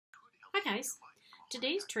Hi guys,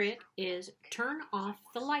 today's trick is turn off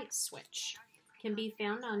the light switch. Can be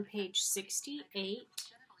found on page 68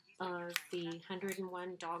 of the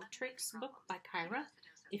 101 Dog Tricks book by Kyra.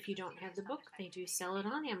 If you don't have the book, they do sell it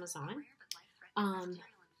on Amazon.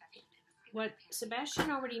 What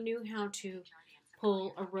Sebastian already knew how to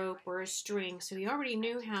pull a rope or a string, so he already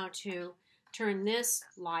knew how to turn this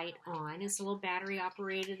light on. It's a little battery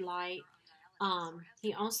operated light.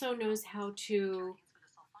 He also knows how to,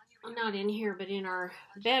 not in here, but in our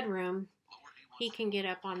bedroom, he can get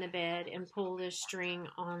up on the bed and pull this string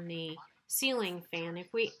on the ceiling fan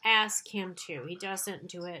if we ask him to. He doesn't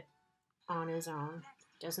do it on his own.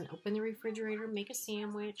 Doesn't open the refrigerator, make a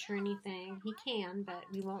sandwich or anything. He can, but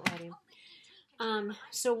we won't let him.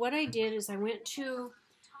 So what I did is I went to,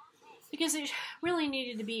 because it really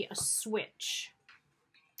needed to be a switch.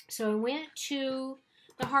 So I went to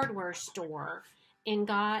the hardware store and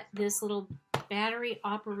got this little battery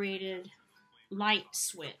operated light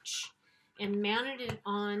switch and mounted it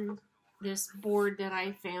on this board that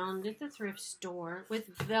I found at the thrift store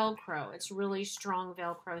with Velcro. It's really strong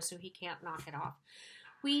Velcro, so he can't knock it off.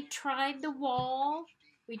 We tried the wall.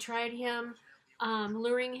 We tried him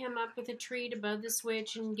luring him up with a treat above the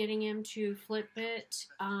switch and getting him to flip it.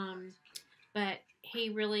 But he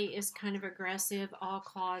really is kind of aggressive, all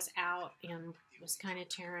claws out, and was kind of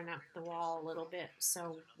tearing up the wall a little bit.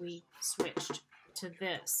 So we switched to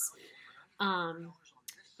this.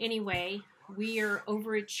 Anyway, we are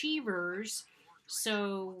overachievers,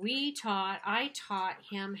 so I taught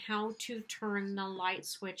him how to turn the light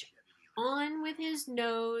switch on with his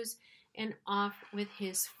nose and off with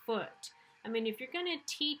his foot. I mean, if you're going to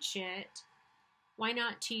teach it, why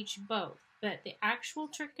not teach both? But the actual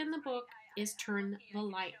trick in the book is turn the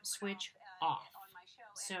light switch off.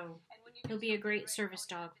 So he'll be a great service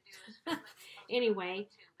dog. Anyway,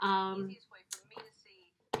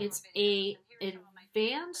 it's a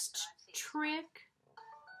advanced trick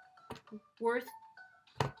worth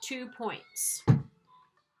 2 points.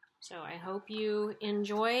 So I hope you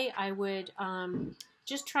enjoy. I would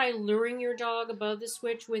just try luring your dog above the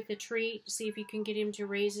switch with a treat. See if you can get him to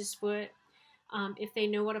raise his foot. If they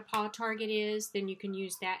know what a paw target is, then you can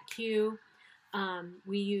use that cue.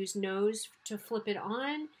 We use nose to flip it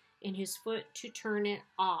on and his foot to turn it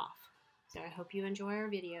off. So I hope you enjoy our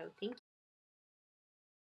video. Thank you.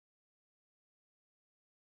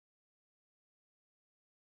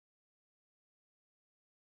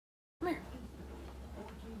 Come here.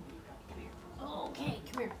 Okay,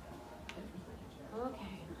 come here.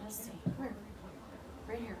 Okay, let's see. Come here.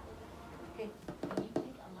 Right here. Okay.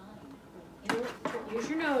 Use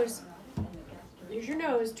your nose. Use your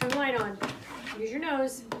nose. Turn the light on. Use your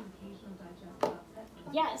nose.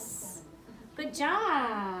 Yes. Good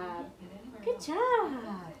job. Good job.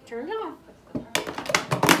 Turn it off.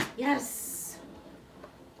 Yes.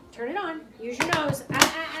 Turn it on. Use your nose.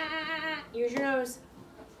 Use your nose.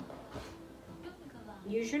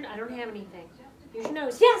 I don't have anything. Use your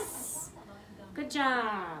nose. Yes. Good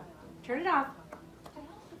job. Turn it off.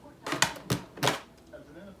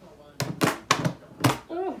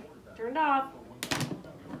 Oh, turn it off.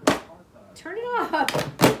 Turn it off.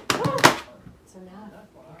 Oh. It's enough.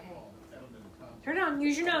 Okay. Turn it on.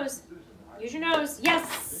 Use your nose. Use your nose.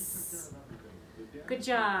 Yes. Good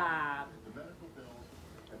job.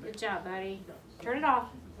 Good job, buddy. Turn it off.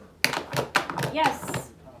 Yes.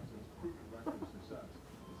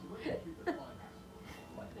 Okay.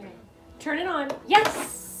 Turn it on.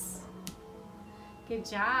 Yes. Good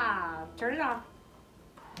job. Turn it off.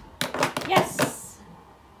 Yes.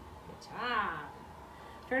 Good job.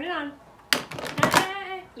 Turn it on.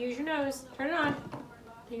 Use your nose. Turn it on.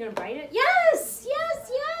 You gonna bite it? Yes. Yes.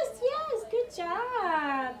 Yes. Yes. Good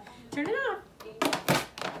job. Turn it off.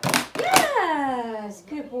 Yes.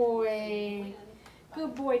 Good boy.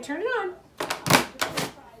 Good boy. Turn it on.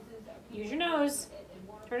 Use your nose.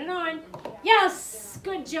 Turn it on. Yes.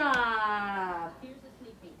 Good job.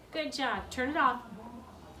 Good job. Turn it off.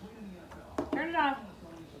 Turn it off.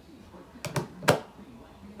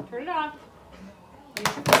 Turn it off.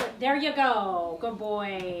 There you go. Good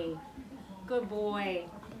boy. Good boy.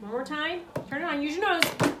 One more time. Turn it on. Use your nose.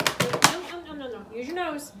 No. Use your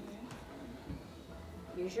nose.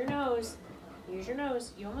 Use your nose. Use your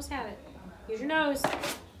nose. You almost have it. Use your nose.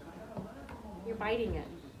 You're biting it.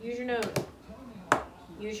 Use your nose.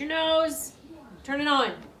 Use your nose. Turn it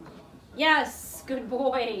on. Yes. Good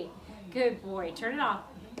boy. Good boy. Turn it off.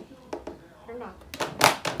 Turn it off.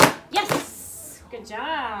 Yes. Good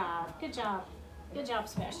job. Good job. Good job,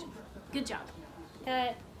 Sebastian. Good job.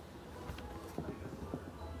 Cut.